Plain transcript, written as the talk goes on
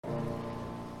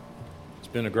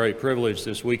been a great privilege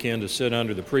this weekend to sit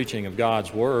under the preaching of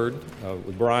God's Word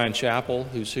with Brian Chappell,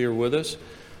 who's here with us.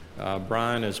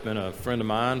 Brian has been a friend of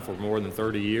mine for more than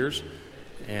 30 years,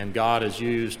 and God has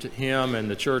used him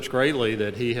and the church greatly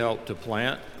that he helped to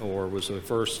plant, or was the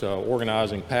first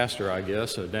organizing pastor, I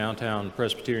guess, a downtown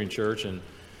Presbyterian church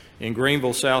in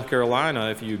Greenville, South Carolina.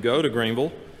 If you go to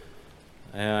Greenville,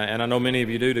 and I know many of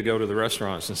you do to go to the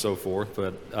restaurants and so forth,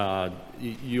 but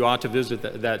you ought to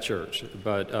visit that church.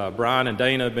 But Brian and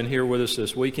Dana have been here with us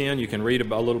this weekend. You can read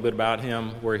a little bit about him,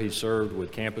 where he served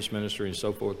with campus ministry and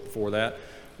so forth before that.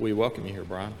 We welcome you here,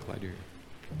 Brian. Glad you're here.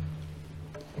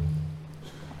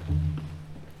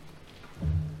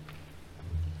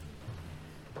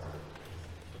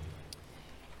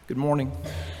 Good morning.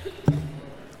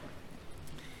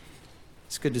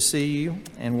 It's good to see you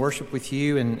and worship with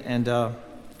you, and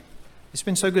it's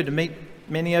been so good to meet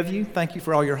many of you. Thank you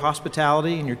for all your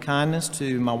hospitality and your kindness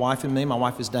to my wife and me. My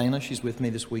wife is Dana. She's with me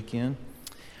this weekend.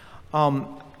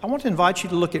 I want to invite you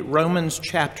to look at Romans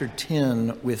chapter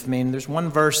 10 with me. And there's one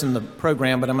verse in the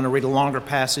program, but I'm going to read a longer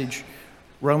passage.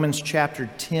 Romans chapter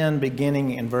 10,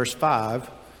 beginning in verse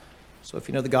 5. So if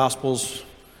you know the Gospels,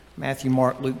 Matthew,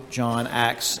 Mark, Luke, John,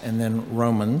 Acts, and then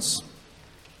Romans.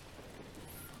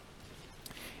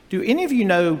 Do any of you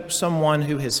know someone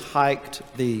who has hiked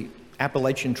the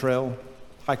Appalachian Trail,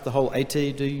 hiked the whole AT?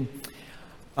 Do you?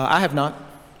 I have not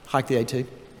hiked the AT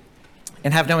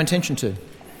and have no intention to.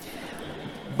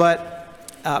 But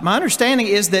my understanding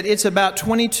is that it's about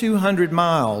 2,200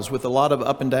 miles with a lot of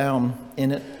up and down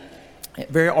in it.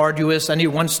 Very arduous. I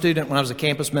knew one student when I was a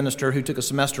campus minister who took a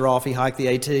semester off. He hiked the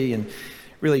AT, and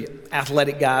really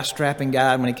athletic guy, strapping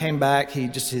guy. And when he came back,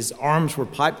 his arms were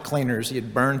pipe cleaners. He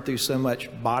had burned through so much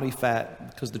body fat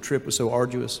because the trip was so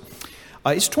arduous.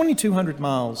 It's 2,200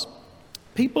 miles.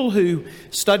 People who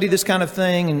study this kind of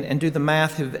thing and do the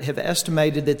math have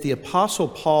estimated that the Apostle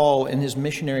Paul in his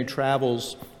missionary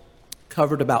travels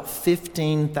covered about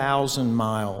 15,000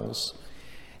 miles.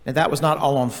 Now, that was not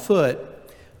all on foot,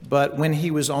 but when he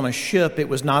was on a ship, it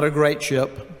was not a great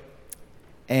ship,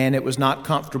 and it was not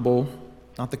comfortable.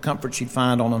 Not the comforts you'd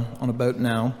find on a boat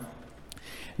now.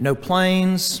 No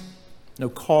planes, no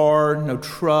car, no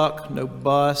truck, no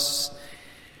bus.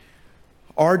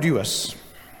 Arduous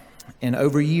and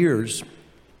over years.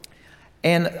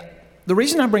 And the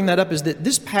reason I bring that up is that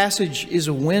this passage is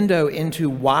a window into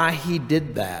why he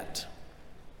did that.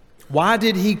 Why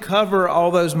did he cover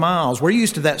all those miles? We're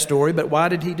used to that story, but why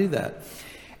did he do that?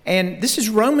 And this is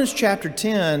Romans chapter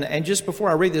 10, and just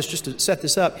before I read this, just to set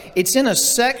this up, it's in a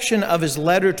section of his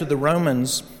letter to the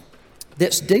Romans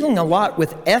that's dealing a lot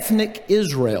with ethnic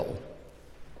Israel,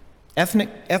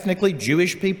 ethnically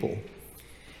Jewish people.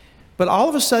 But all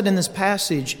of a sudden in this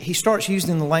passage, he starts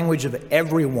using the language of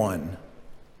everyone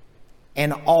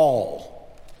and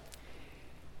all.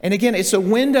 And again, it's a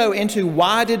window into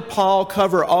why did Paul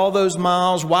cover all those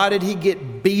miles? Why did he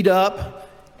get beat up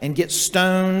and get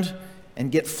stoned and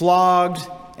get flogged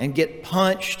and get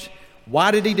punched?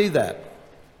 Why did he do that?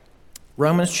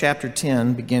 Romans chapter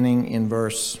 10, beginning in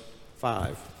verse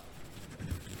 5.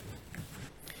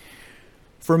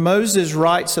 For Moses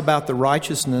writes about the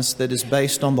righteousness that is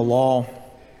based on the law,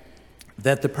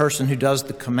 that the person who does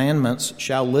the commandments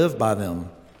shall live by them.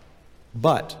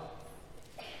 But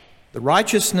the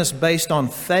righteousness based on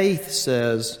faith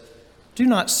says, do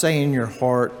not say in your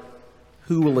heart,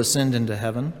 who will ascend into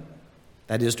heaven?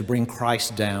 That is, to bring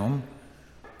Christ down.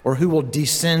 Or who will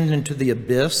descend into the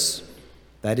abyss?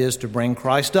 That is, to bring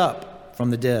Christ up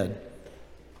from the dead.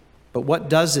 But what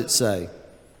does it say?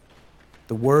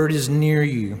 The word is near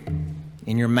you,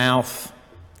 in your mouth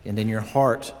and in your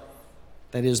heart.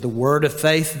 That is, the word of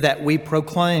faith that we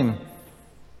proclaim.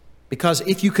 Because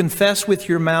if you confess with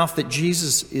your mouth that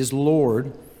Jesus is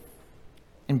Lord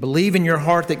and believe in your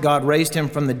heart that God raised him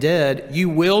from the dead, you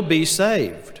will be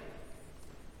saved.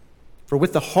 For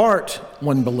with the heart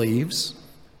one believes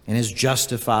and is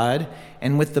justified,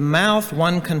 and with the mouth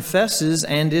one confesses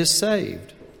and is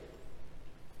saved.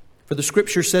 For the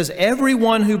Scripture says,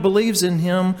 everyone who believes in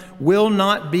him will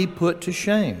not be put to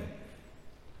shame.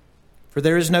 For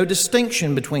there is no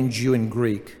distinction between Jew and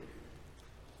Greek.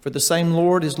 For the same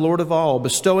Lord is Lord of all,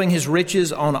 bestowing his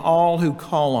riches on all who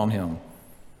call on him.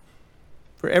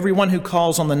 For everyone who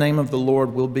calls on the name of the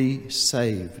Lord will be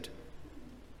saved.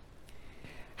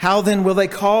 How then will they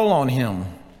call on him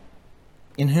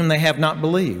in whom they have not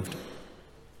believed?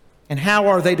 And how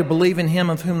are they to believe in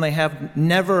him of whom they have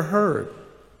never heard?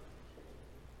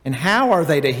 And how are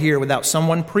they to hear without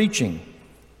someone preaching?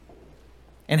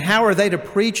 And how are they to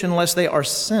preach unless they are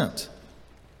sent?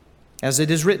 As it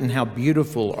is written, how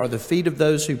beautiful are the feet of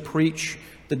those who preach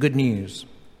the good news.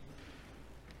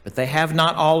 But they have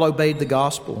not all obeyed the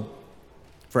gospel.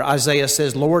 For Isaiah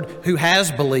says, Lord, who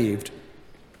has believed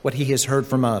what he has heard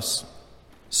from us?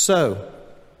 So,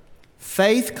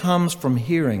 faith comes from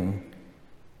hearing,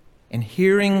 and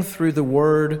hearing through the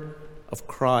word of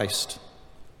Christ.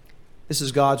 This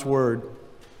is God's word.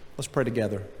 Let's pray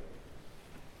together.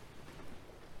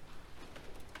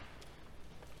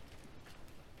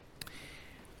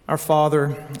 Our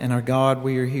Father and our God,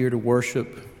 we are here to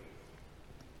worship.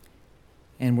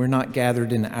 And we're not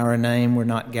gathered in our name. We're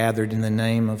not gathered in the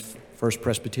name of First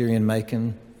Presbyterian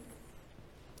Macon.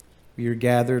 We are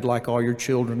gathered like all your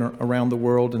children around the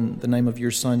world in the name of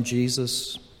your Son,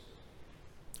 Jesus,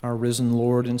 our risen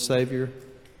Lord and Savior.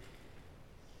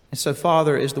 And so,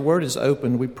 Father, as the Word is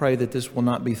opened, we pray that this will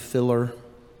not be filler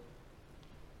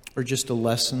or just a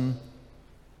lesson,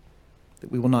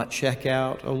 that we will not check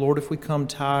out. Oh, Lord, if we come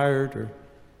tired or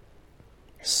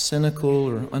cynical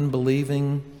or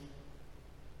unbelieving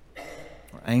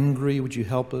or angry, would you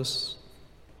help us?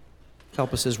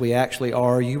 Help us as we actually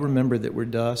are. You remember that we're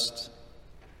dust.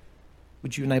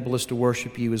 Would you enable us to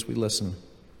worship you as we listen?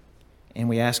 And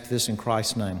we ask this in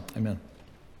Christ's name. Amen.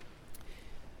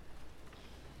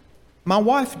 My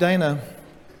wife, Dana,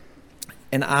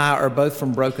 and I are both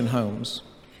from broken homes.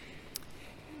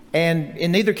 And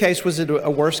in neither case was it a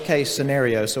worst-case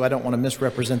scenario, so I don't want to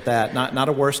misrepresent that. Not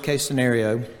a worst-case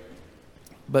scenario,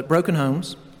 but broken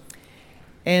homes.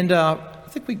 And I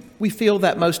think we feel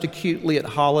that most acutely at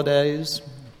holidays,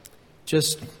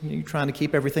 just trying to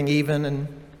keep everything even and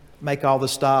make all the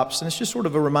stops. And it's just sort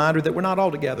of a reminder that we're not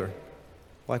all together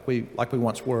like we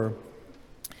once were.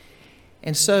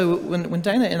 And so when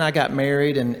Dana and I got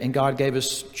married and God gave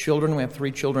us children, we have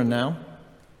 3 children now,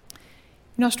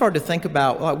 I started to think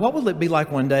about what will it be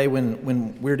like one day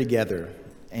when we're together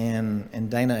and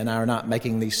Dana and I are not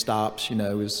making these stops,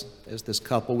 as this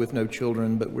couple with no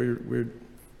children, but we're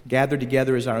gathered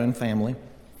together as our own family.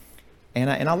 And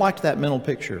I liked that mental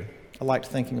picture. I liked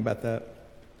thinking about that.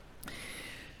 I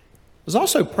was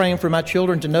also praying for my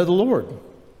children to know the Lord.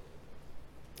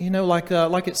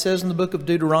 Like it says in the book of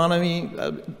Deuteronomy,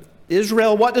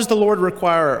 Israel, what does the Lord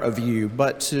require of you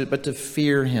but to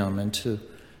fear him and to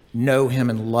know him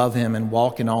and love him and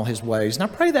walk in all his ways? And I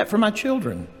pray that for my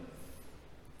children,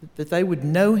 that they would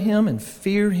know him and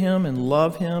fear him and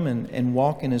love him and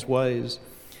walk in his ways.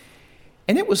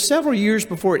 And it was several years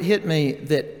before it hit me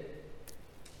that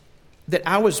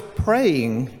I was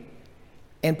praying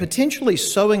and potentially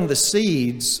sowing the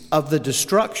seeds of the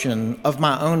destruction of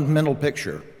my own mental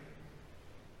picture.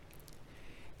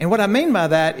 And what I mean by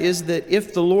that is that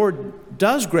if the Lord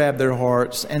does grab their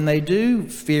hearts and they do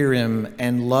fear him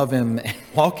and love him and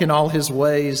walk in all his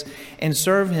ways and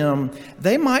serve him,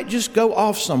 they might just go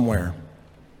off somewhere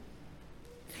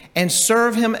and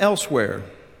serve him elsewhere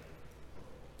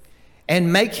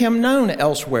and make him known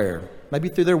elsewhere, maybe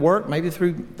through their work, maybe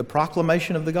through the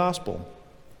proclamation of the gospel.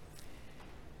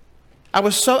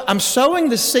 I'm sowing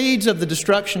the seeds of the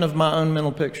destruction of my own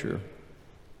mental picture.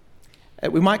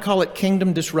 We might call it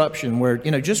kingdom disruption, where,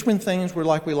 just when things were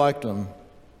like we liked them,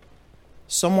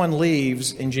 someone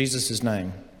leaves in Jesus'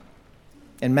 name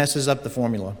and messes up the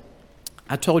formula.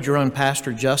 I told your own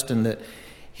pastor, Justin, that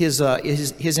his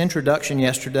introduction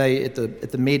yesterday at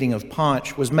the meeting of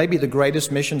Ponch was maybe the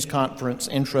greatest missions conference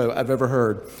intro I've ever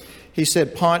heard. He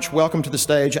said, "Ponch, welcome to the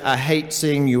stage. I hate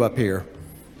seeing you up here."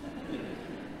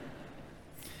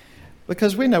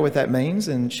 Because we know what that means,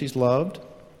 and she's loved.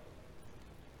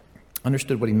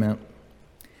 Understood what he meant.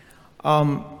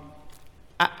 I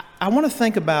want to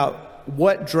think about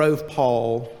what drove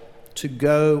Paul to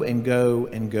go and go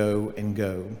and go and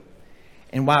go,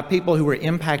 and why people who were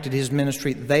impacted his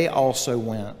ministry, they also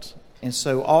went. And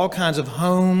so all kinds of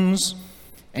homes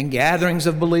and gatherings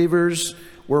of believers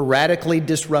were radically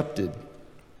disrupted.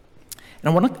 And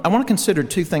I want to consider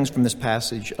 2 things from this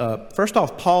passage. First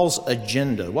off, Paul's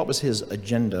agenda. What was his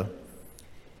agenda?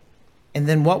 And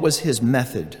then what was his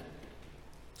method?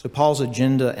 So Paul's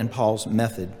agenda and Paul's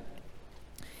method.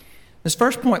 This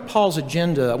first point, Paul's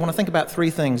agenda, I want to think about 3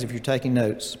 things if you're taking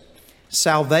notes.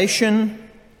 Salvation,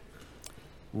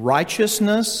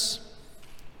 righteousness,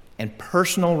 and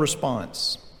personal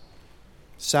response.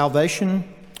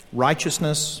 Salvation,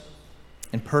 righteousness,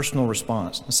 and personal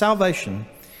response. Now, salvation,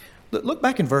 look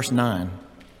back in verse 9.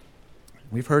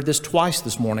 We've heard this twice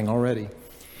this morning already.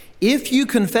 If you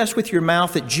confess with your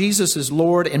mouth that Jesus is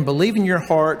Lord and believe in your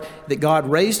heart that God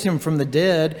raised him from the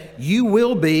dead, you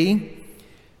will be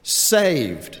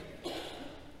saved.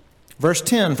 Verse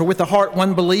 10, for with the heart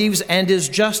one believes and is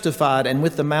justified, and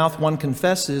with the mouth one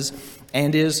confesses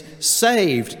and is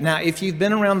saved. Now, if you've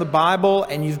been around the Bible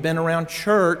and you've been around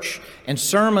church and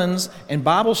sermons and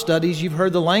Bible studies, you've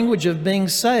heard the language of being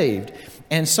saved.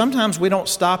 And sometimes we don't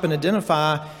stop and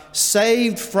identify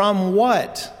saved from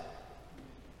what?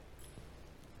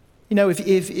 You know, if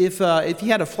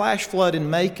you had a flash flood in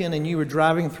Macon and you were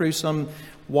driving through some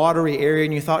watery area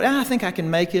and you thought, I think I can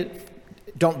make it.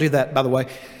 Don't do that, by the way.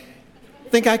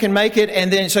 Think I can make it, and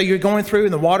then so you're going through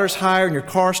and the water's higher and your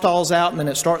car stalls out and then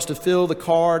it starts to fill the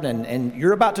car and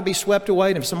you're about to be swept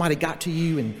away, and if somebody got to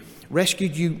you and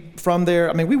rescued you from there,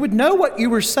 I mean, we would know what you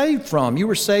were saved from. You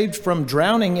were saved from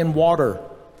drowning in water.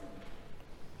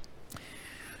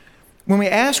 When we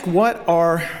ask what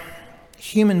are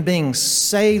human beings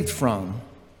saved from,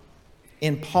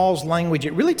 in Paul's language,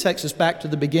 it really takes us back to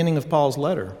the beginning of Paul's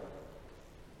letter.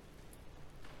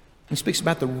 He speaks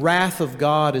about the wrath of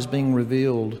God as being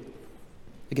revealed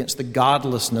against the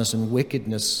godlessness and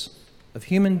wickedness of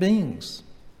human beings.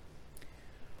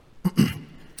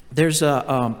 There's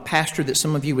a pastor that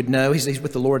some of you would know. He's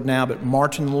with the Lord now, but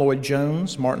Martin Lloyd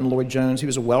Jones. Martin Lloyd Jones, he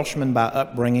was a Welshman by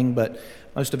upbringing, but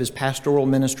most of his pastoral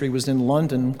ministry was in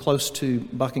London, close to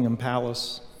Buckingham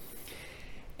Palace.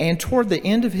 And toward the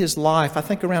end of his life, I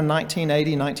think around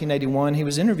 1980, 1981, he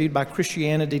was interviewed by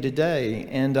Christianity Today.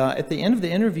 And at the end of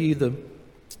the interview,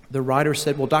 the writer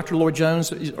said, well, Dr. Lloyd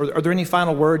Jones, are there any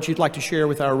final words you'd like to share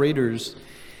with our readers?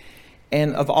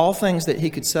 And of all things that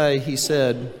he could say, he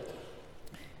said,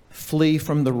 flee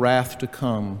from the wrath to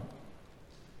come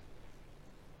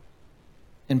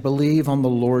and believe on the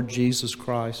Lord Jesus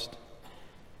Christ.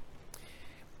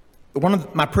 One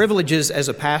of my privileges as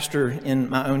a pastor in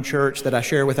my own church that I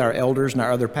share with our elders and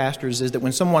our other pastors is that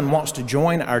when someone wants to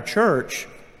join our church,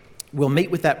 we'll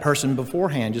meet with that person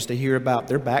beforehand just to hear about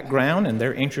their background and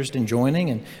their interest in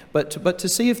joining, but to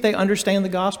see if they understand the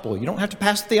gospel. You don't have to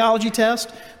pass the theology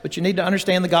test, but you need to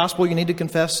understand the gospel. You need to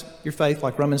confess your faith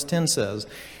like Romans 10 says.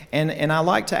 And I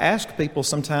like to ask people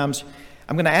sometimes,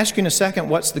 I'm going to ask you in a second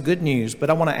what's the good news, but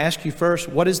I want to ask you first,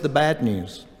 what is the bad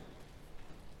news?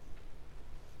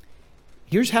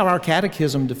 Here's how our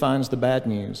catechism defines the bad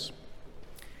news.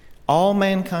 All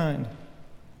mankind,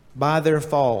 by their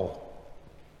fall,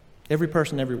 every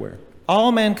person everywhere,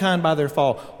 all mankind by their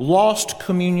fall, lost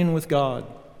communion with God,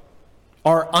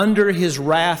 are under his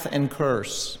wrath and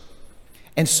curse,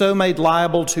 and so made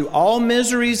liable to all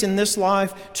miseries in this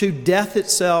life, to death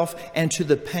itself, and to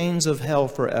the pains of hell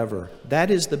forever. That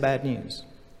is the bad news.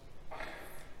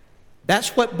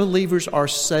 That's what believers are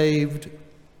saved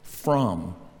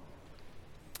from.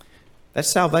 That's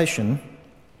salvation.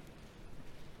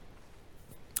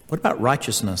 What about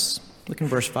righteousness? Look in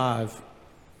verse 5.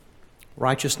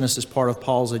 Righteousness is part of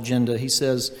Paul's agenda. He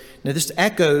says, now this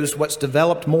echoes what's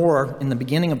developed more in the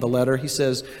beginning of the letter. He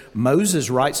says, Moses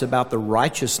writes about the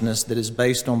righteousness that is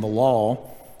based on the law,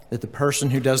 that the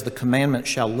person who does the commandments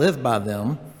shall live by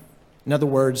them. In other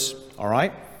words, all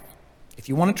right, if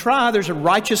you want to try, there's a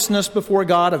righteousness before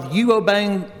God of you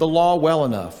obeying the law well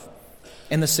enough.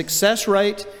 And the success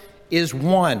rate is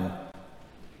one.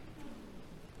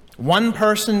 One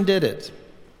person did it,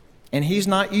 and he's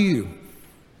not you.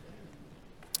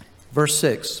 Verse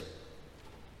 6,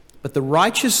 but the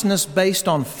righteousness based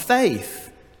on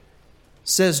faith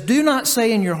says, do not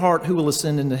say in your heart who will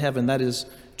ascend into heaven, that is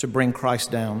to bring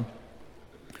Christ down,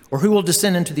 or who will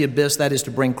descend into the abyss, that is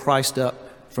to bring Christ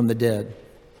up from the dead.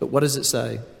 But what does it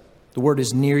say? The word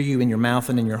is near you in your mouth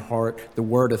and in your heart, the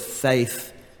word of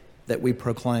faith that we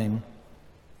proclaim.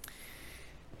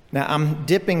 Now, I'm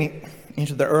dipping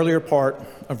into the earlier part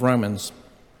of Romans.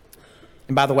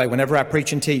 And by the way, whenever I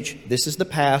preach and teach, this is the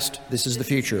past, this is the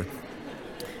future.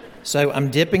 So I'm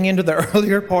dipping into the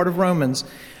earlier part of Romans,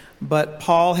 but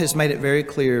Paul has made it very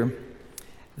clear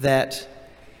that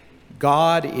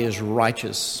God is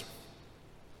righteous.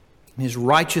 His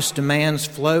righteous demands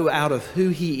flow out of who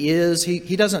he is.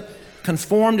 He doesn't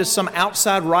conform to some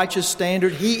outside righteous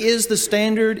standard. He is the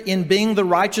standard in being the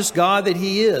righteous God that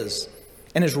he is.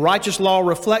 And his righteous law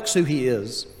reflects who he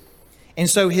is. And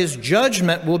so his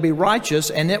judgment will be righteous,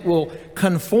 and it will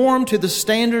conform to the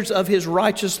standards of his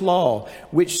righteous law,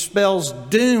 which spells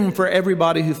doom for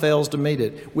everybody who fails to meet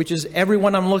it, which is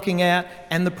everyone I'm looking at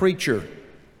and the preacher.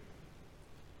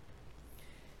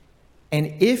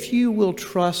 And if you will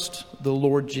trust the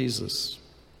Lord Jesus,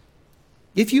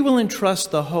 if you will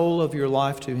entrust the whole of your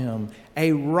life to him,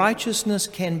 a righteousness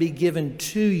can be given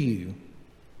to you.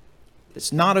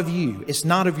 It's not of you. It's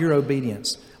not of your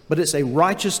obedience. But it's a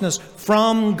righteousness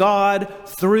from God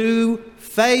through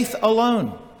faith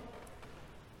alone.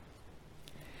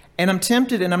 And I'm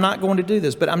tempted, and I'm not going to do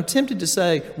this, but I'm tempted to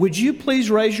say, would you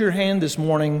please raise your hand this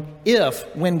morning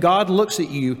if, when God looks at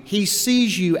you, He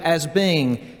sees you as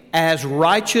being as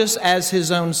righteous as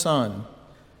His own Son?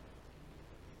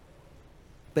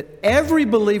 But every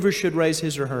believer should raise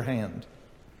his or her hand.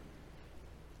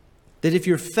 That if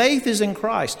your faith is in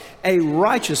Christ, a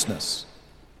righteousness,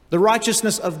 the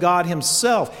righteousness of God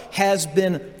Himself has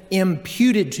been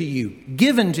imputed to you,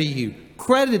 given to you,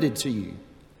 credited to you.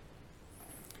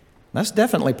 That's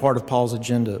definitely part of Paul's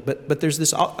agenda. But there's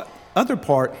this other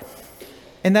part,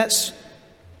 and that's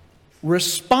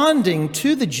responding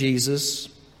to the Jesus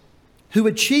who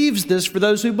achieves this for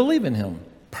those who believe in Him.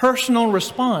 Personal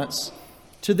response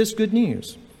to this good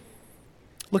news.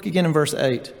 Look again in verse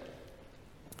 8.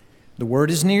 The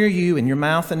word is near you, in your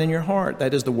mouth and in your heart.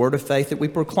 That is the word of faith that we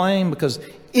proclaim, because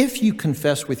if you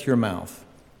confess with your mouth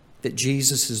that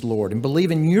Jesus is Lord and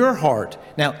believe in your heart.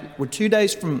 Now, we're 2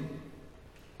 days from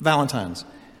Valentine's.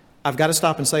 I've got to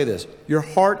stop and say this. Your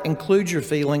heart includes your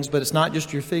feelings, but it's not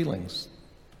just your feelings.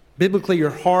 Biblically,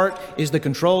 your heart is the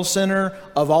control center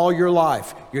of all your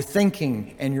life. Your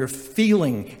thinking and your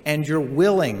feeling and your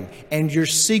willing and your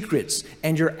secrets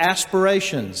and your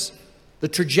aspirations. The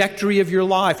trajectory of your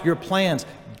life, your plans,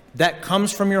 that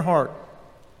comes from your heart.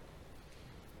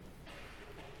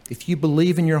 If you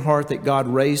believe in your heart that God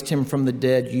raised Him from the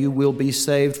dead, you will be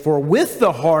saved. For with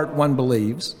the heart one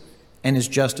believes and is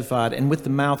justified, and with the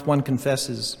mouth one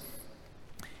confesses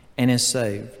and is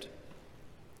saved.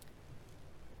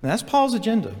 Now, that's Paul's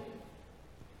agenda.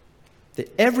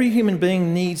 That every human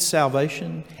being needs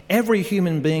salvation. Every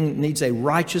human being needs a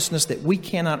righteousness that we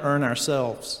cannot earn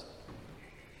ourselves.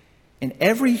 And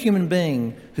every human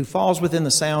being who falls within the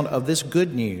sound of this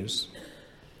good news,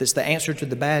 that's the answer to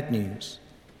the bad news,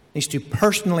 needs to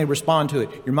personally respond to it.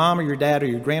 Your mom or your dad or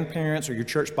your grandparents or your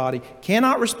church body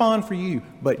cannot respond for you,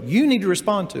 but you need to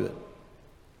respond to it.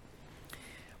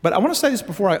 But I want to say this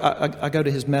before I go to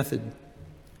his method.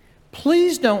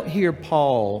 Please don't hear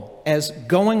Paul as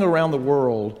going around the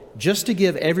world just to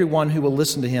give everyone who will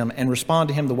listen to him and respond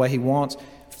to him the way he wants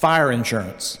fire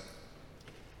insurance.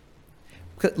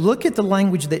 Look at the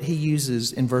language that he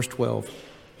uses in verse 12.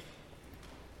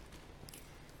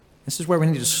 This is where we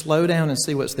need to slow down and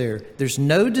see what's there. There's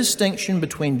no distinction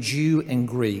between Jew and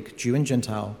Greek, Jew and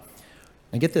Gentile.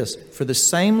 And get this, for the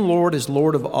same Lord is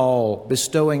Lord of all,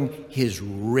 bestowing His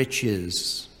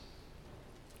riches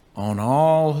on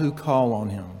all who call on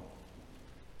Him.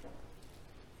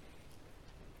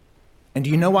 And do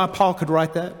you know why Paul could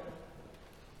write that?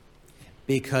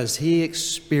 Because he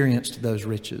experienced those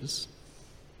riches.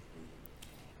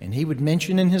 And he would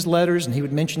mention in his letters and he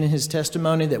would mention in his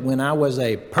testimony that when I was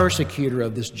a persecutor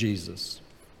of this Jesus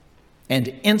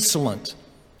and insolent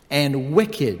and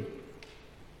wicked,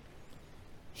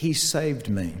 He saved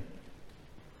me.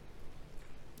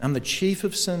 I'm the chief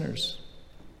of sinners.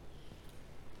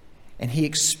 And he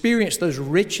experienced those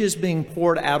riches being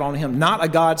poured out on him. Not a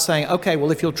God saying, okay,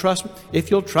 well, if you'll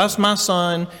trust my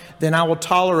son, then I will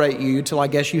tolerate you till I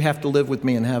guess you have to live with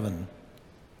me in heaven.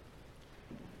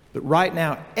 But right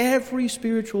now, every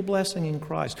spiritual blessing in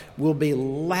Christ will be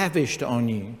lavished on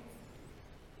you.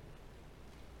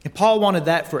 And Paul wanted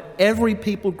that for every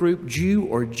people group, Jew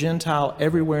or Gentile,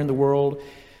 everywhere in the world.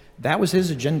 That was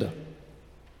his agenda.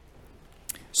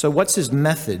 So what's his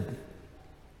method?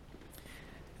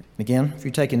 Again, if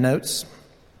you're taking notes,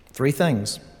 3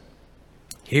 things.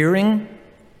 Hearing,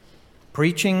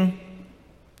 preaching,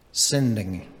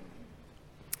 sending.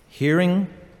 Hearing,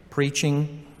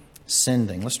 preaching,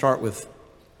 sending. Let's start with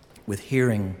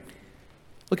hearing.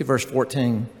 Look at verse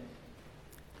 14.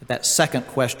 That second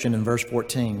question in verse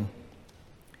 14.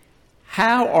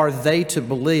 How are they to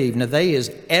believe? Now, they is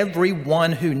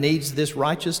everyone who needs this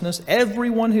righteousness,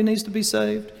 everyone who needs to be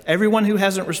saved, everyone who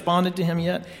hasn't responded to Him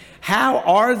yet. How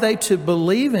are they to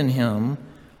believe in Him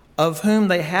of whom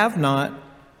they have not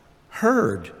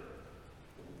heard?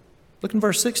 Look in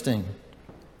verse 16.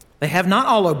 They have not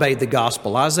all obeyed the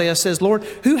gospel. Isaiah says, Lord,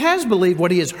 who has believed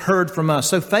what he has heard from us?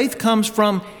 So faith comes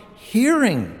from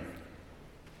hearing,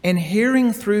 and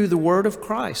hearing through the word of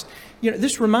Christ. You know,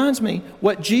 this reminds me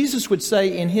what Jesus would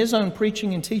say in His own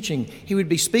preaching and teaching. He would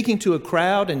be speaking to a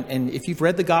crowd, and if you've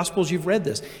read the Gospels, you've read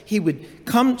this. He would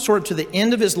come sort of to the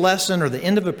end of his lesson or the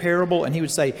end of a parable, and he would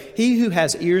say, he who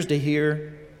has ears to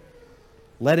hear,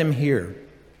 let him hear.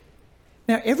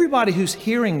 Now, everybody whose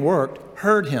hearing worked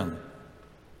heard him.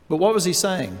 But what was he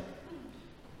saying?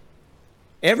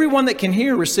 Everyone that can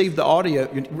hear received the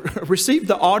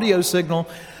audio signal,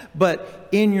 but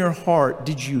in your heart,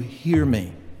 did you hear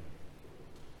me?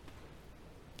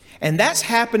 And that's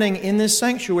happening in this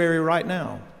sanctuary right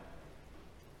now.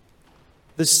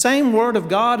 The same Word of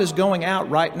God is going out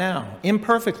right now,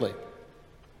 imperfectly.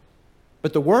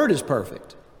 But the Word is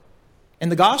perfect.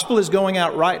 And the gospel is going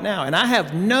out right now. And I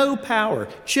have no power.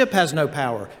 Chip has no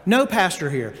power. No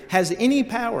pastor here has any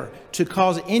power to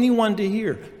cause anyone to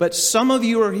hear. But some of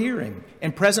you are hearing,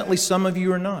 and presently some of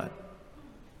you are not.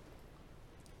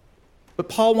 But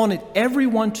Paul wanted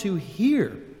everyone to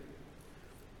hear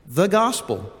the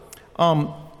gospel.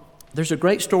 There's a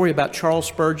great story about Charles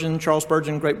Spurgeon. Charles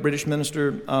Spurgeon, great British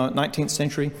minister, 19th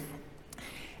century.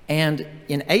 And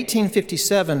in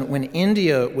 1857, when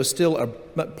India was still a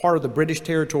part of the British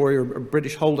territory or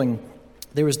British holding,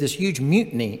 there was this huge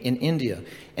mutiny in India.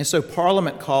 And so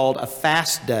Parliament called a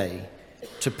fast day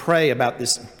to pray about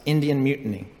this Indian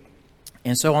mutiny.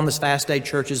 And so on this fast day,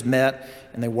 churches met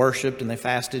and they worshiped and they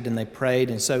fasted and they prayed.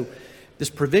 And so this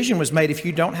provision was made, if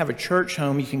you don't have a church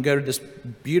home, you can go to this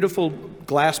beautiful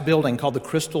glass building called the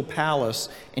Crystal Palace,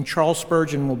 and Charles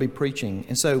Spurgeon will be preaching.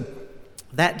 And so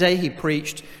that day he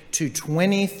preached to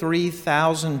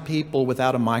 23,000 people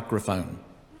without a microphone.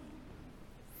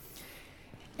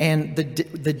 And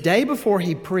the day before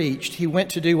he preached, he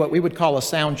went to do what we would call a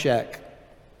sound check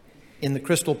in the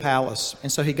Crystal Palace.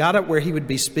 And so he got up where he would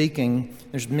be speaking.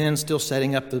 There's men still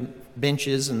setting up the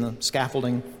benches and the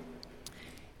scaffolding.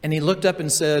 And he looked up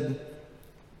and said,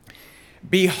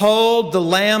 "Behold the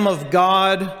Lamb of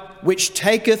God, which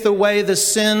taketh away the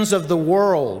sins of the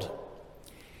world."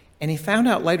 And he found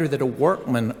out later that a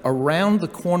workman around the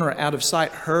corner out of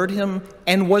sight heard him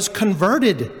and was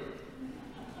converted.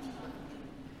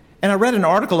 And I read an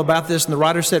article about this, and the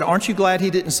writer said, "Aren't you glad he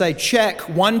didn't say, check,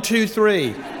 1, 2,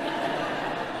 3?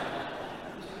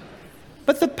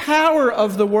 But the power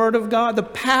of the Word of God, the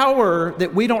power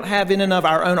that we don't have in and of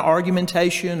our own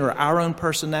argumentation or our own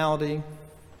personality,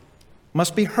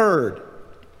 must be heard.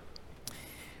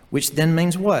 Which then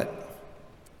means what?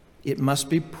 It must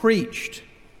be preached.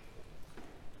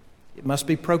 It must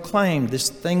be proclaimed. This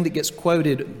thing that gets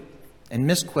quoted and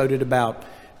misquoted about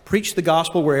preach the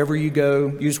gospel wherever you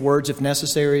go, use words if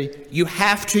necessary. You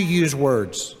have to use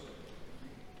words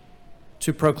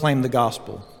to proclaim the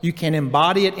gospel. You can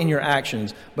embody it in your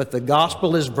actions, but the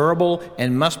gospel is verbal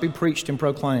and must be preached and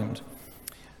proclaimed.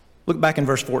 Look back in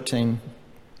verse 14.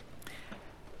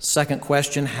 Second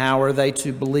question, how are they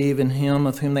to believe in him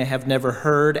of whom they have never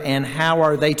heard? And how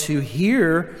are they to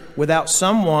hear without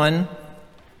someone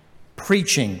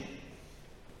preaching?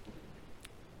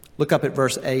 Look up at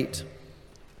verse 8.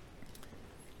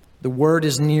 The word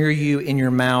is near you in your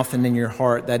mouth and in your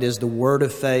heart. That is the word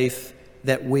of faith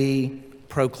that we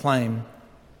proclaim.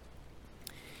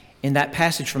 In that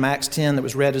passage from Acts 10 that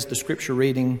was read as the scripture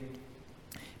reading,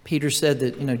 Peter said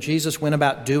that, Jesus went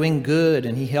about doing good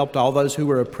and he helped all those who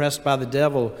were oppressed by the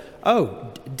devil.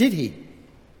 Oh, did he?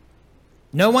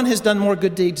 No one has done more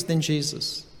good deeds than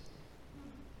Jesus.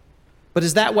 But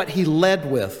is that what he led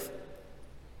with?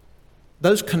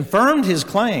 Those confirmed his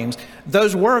claims.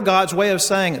 Those were God's way of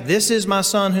saying, this is my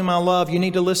son whom I love. You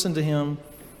need to listen to him.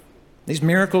 These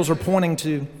miracles are pointing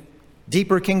to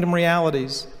deeper kingdom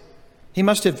realities. He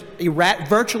must have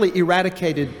virtually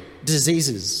eradicated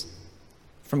diseases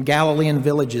from Galilean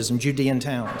villages and Judean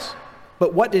towns.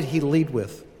 But what did he lead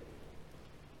with?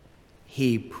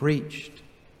 He preached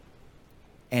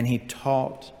and he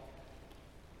taught.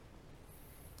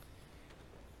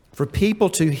 For people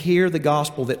to hear the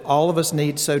gospel that all of us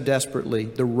need so desperately,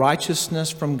 the righteousness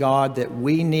from God that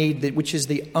we need, which is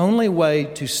the only way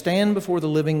to stand before the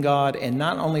living God and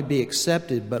not only be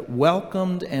accepted, but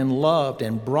welcomed and loved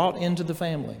and brought into the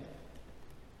family.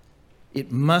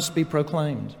 It must be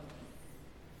proclaimed.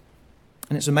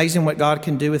 And it's amazing what God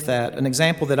can do with that. An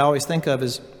example that I always think of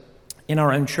is in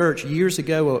our own church. Years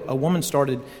ago, a woman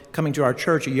started coming to our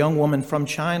church, a young woman from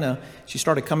China. She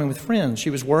started coming with friends. She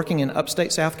was working in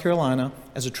upstate South Carolina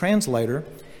as a translator.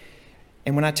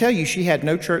 And when I tell you she had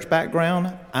no church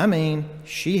background, I mean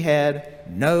she had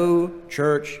no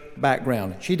church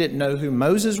background. She didn't know who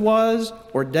Moses was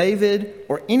or David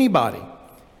or anybody.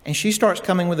 And she starts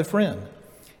coming with a friend.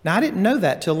 Now, I didn't know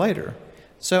that till later.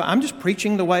 So I'm just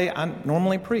preaching the way I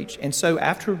normally preach. And so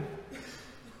after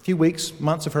a few weeks,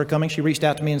 months of her coming, she reached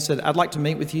out to me and said, I'd like to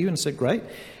meet with you. And I said, great.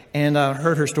 And I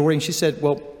heard her story. And she said,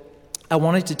 well, I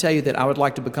wanted to tell you that I would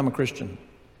like to become a Christian.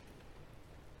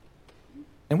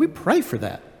 And we pray for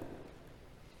that.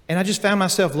 And I just found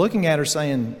myself looking at her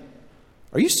saying,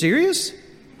 are you serious?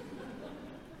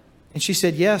 And she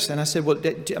said, yes. And I said, well,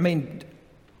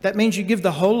 that means you give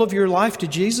the whole of your life to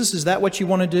Jesus? Is that what you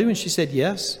want to do? And she said,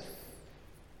 yes.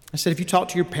 I said, if you talk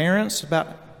to your parents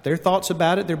about their thoughts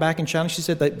about it, they're back in China. She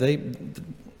said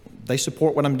they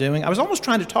support what I'm doing. I was almost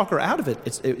trying to talk her out of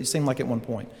it, it seemed like at one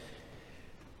point.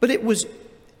 But it was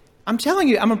I'm telling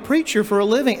you, I'm a preacher for a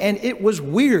living, and it was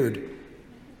weird.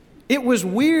 It was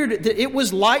weird. It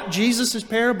was like Jesus'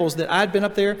 parables that I'd been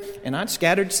up there and I'd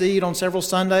scattered seed on several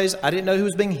Sundays. I didn't know who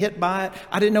was being hit by it.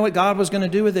 I didn't know what God was going to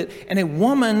do with it. And a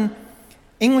woman,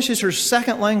 English is her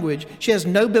second language, she has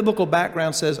no biblical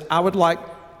background, says, I would like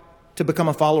to become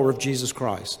a follower of Jesus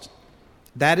Christ.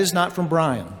 That is not from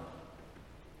Brian.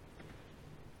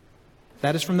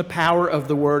 That is from the power of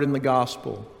the Word and the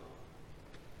gospel,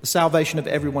 the salvation of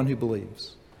everyone who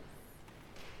believes.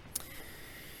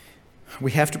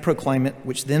 We have to proclaim it,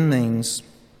 which then means,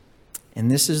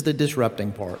 and this is the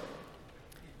disrupting part,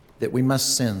 that we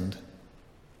must send.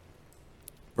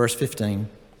 Verse 15.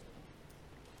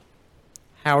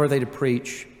 How are they to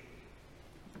preach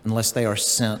unless they are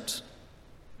sent?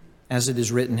 As it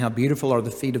is written, how beautiful are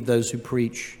the feet of those who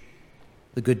preach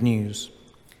the good news.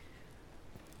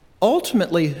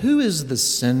 Ultimately, who is the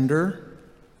sender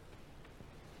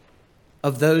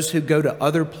of those who go to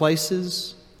other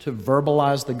places to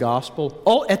verbalize the gospel?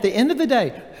 Oh, at the end of the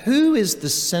day, who is the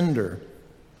sender?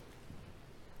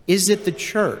 Is it the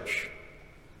church?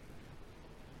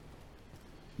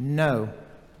 No.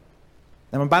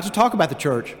 I'm about to talk about the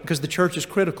church because the church is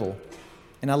critical.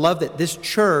 And I love that this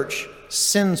church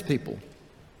sends people.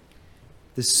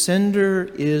 The sender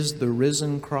is the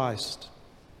risen Christ.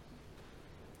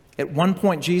 At one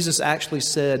point, Jesus actually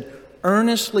said,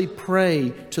 earnestly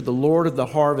pray to the Lord of the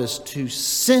harvest to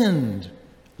send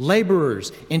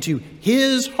laborers into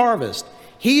His harvest.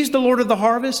 He's the Lord of the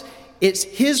harvest. It's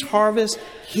His harvest.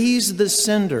 He's the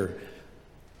sender.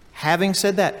 Having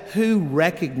said that, who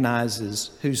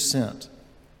recognizes who's sent?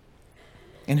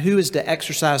 And who is to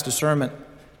exercise discernment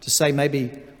to say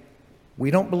maybe,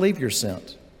 we don't believe you're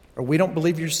sent, or we don't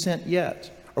believe you're sent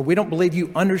yet, or we don't believe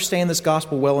you understand this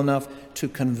gospel well enough to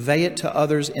convey it to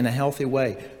others in a healthy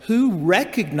way? Who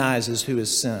recognizes who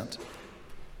is sent?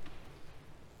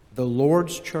 The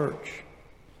Lord's church.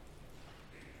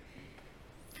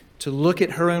 To look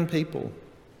at her own people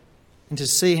and to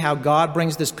see how God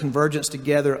brings this convergence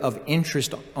together of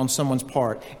interest on someone's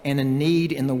part and a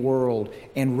need in the world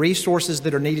and resources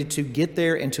that are needed to get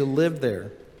there and to live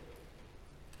there.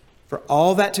 For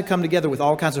all that to come together with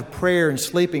all kinds of prayer and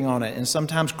sleeping on it and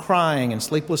sometimes crying and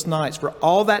sleepless nights, for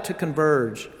all that to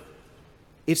converge,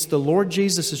 it's the Lord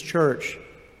Jesus' church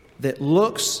that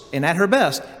looks, and at her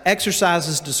best,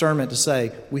 exercises discernment to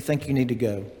say, we think you need to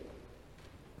go.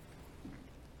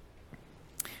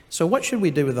 So what should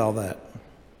we do with all that?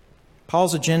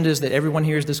 Paul's agenda is that everyone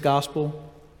hears this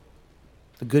gospel,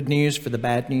 the good news for the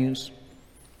bad news.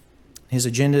 His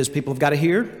agenda is people have got to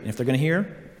hear, and if they're going to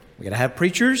hear, we've got to have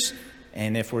preachers,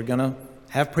 and if we're going to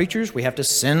have preachers, we have to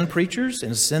send preachers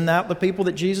and send out the people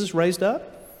that Jesus raised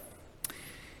up.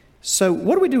 So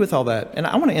what do we do with all that? And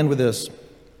I want to end with this.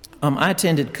 I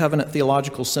attended Covenant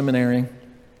Theological Seminary.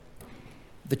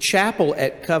 The chapel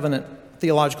at Covenant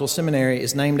Theological Seminary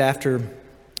is named after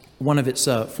one of its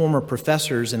former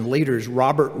professors and leaders,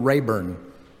 Robert Rayburn.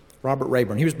 Robert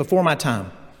Rayburn. He was before my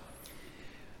time.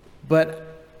 But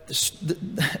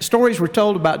stories were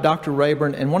told about Dr.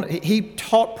 Rayburn, and he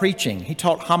taught preaching. He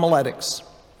taught homiletics.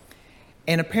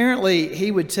 And apparently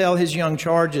he would tell his young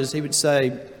charges, he would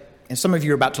say, and some of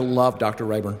you are about to love Dr.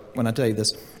 Rayburn when I tell you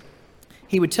this.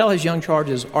 He would tell his young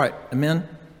charges, all right, men,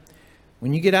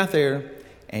 when you get out there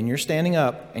and you're standing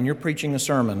up and you're preaching a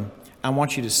sermon, I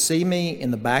want you to see me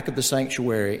in the back of the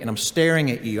sanctuary and I'm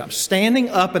staring at you. I'm standing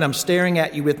up and I'm staring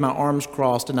at you with my arms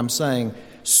crossed and I'm saying,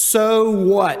 so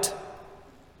what?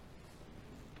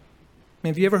 I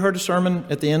mean, have you ever heard a sermon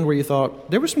at the end where you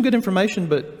thought, there was some good information,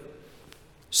 but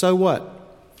so what?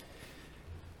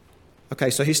 Okay,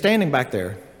 so he's standing back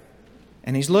there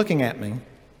and he's looking at me.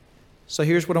 So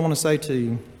here's what I want to say to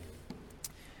you.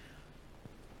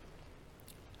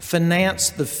 Finance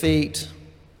the feet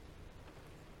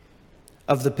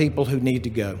of the people who need to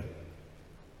go.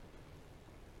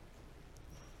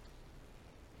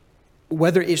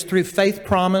 Whether it's through Faith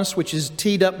Promise, which is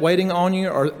teed up waiting on you,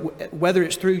 or whether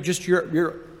it's through just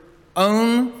your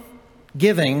own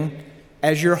giving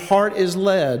as your heart is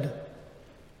led,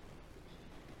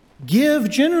 give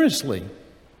generously.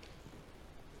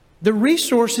 The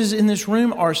resources in this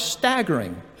room are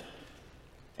staggering.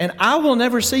 And I will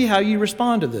never see how you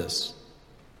respond to this.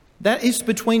 That is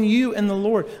between you and the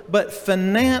Lord. But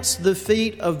finance the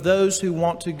feet of those who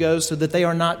want to go so that they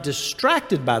are not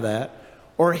distracted by that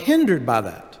or hindered by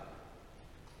that.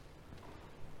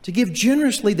 To give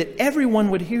generously that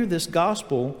everyone would hear this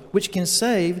gospel, which can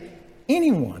save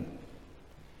anyone.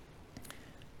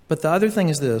 But the other thing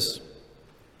is this.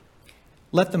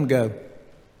 Let them go.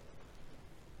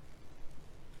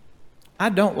 I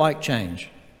don't like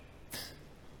change.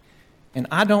 And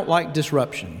I don't like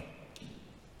disruption.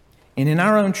 And in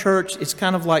our own church, it's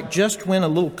kind of like just when a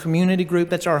little community group,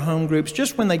 that's our home groups,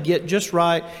 just when they get just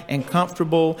right and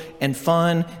comfortable and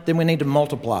fun, then we need to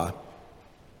multiply.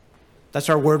 That's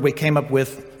our word we came up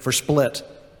with for split.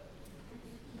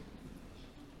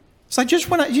 It's like just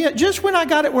when I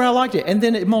got it where I liked it, and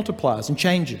then it multiplies and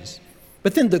changes.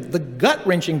 But then the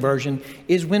gut-wrenching version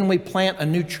is when we plant a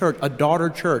new church, a daughter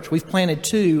church. We've planted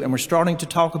 2, and we're starting to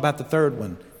talk about the 3rd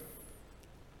one.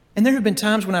 And there have been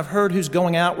times when I've heard who's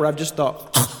going out where I've just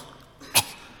thought,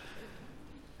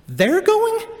 they're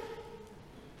going?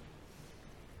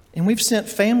 And we've sent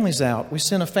families out. We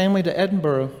sent a family to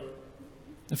Edinburgh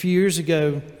a few years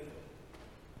ago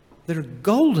that are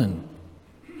golden.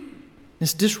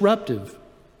 It's disruptive.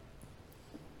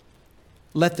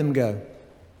 Let them go.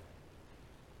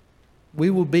 We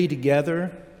will be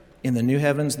together in the new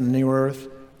heavens and the new earth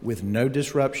with no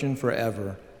disruption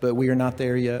forever, but we are not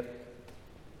there yet.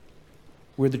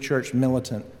 We're the church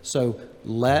militant. So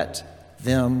let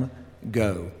them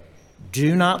go.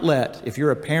 Do not let, if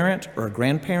you're a parent or a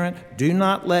grandparent, do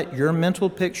not let your mental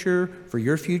picture for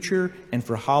your future and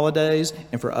for holidays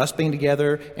and for us being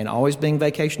together and always being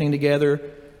vacationing together,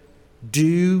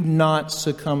 do not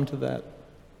succumb to that.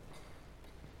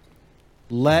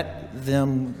 Let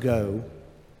them go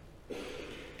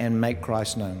and make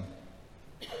Christ known.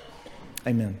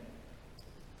 Amen.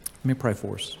 Let me pray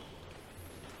for us.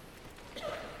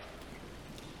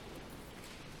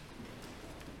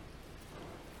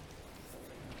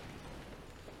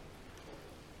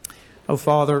 Oh,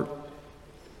 Father,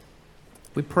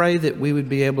 we pray that we would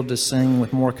be able to sing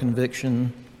with more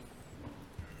conviction,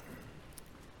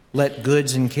 let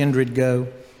goods and kindred go.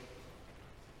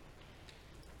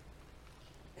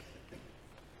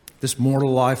 This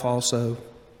mortal life also.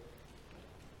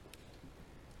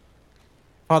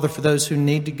 Father, for those who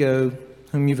need to go,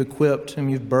 whom you've equipped, whom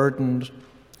you've burdened,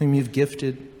 whom you've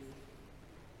gifted,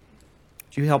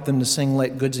 would you help them to sing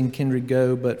let goods and kindred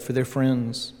go, but for their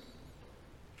friends,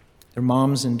 their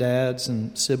moms and dads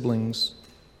and siblings,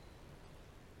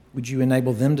 would you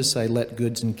enable them to say, let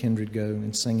goods and kindred go,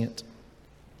 and sing it?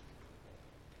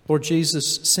 Lord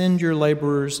Jesus, send your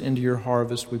laborers into your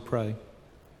harvest, we pray.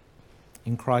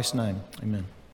 In Christ's name, amen.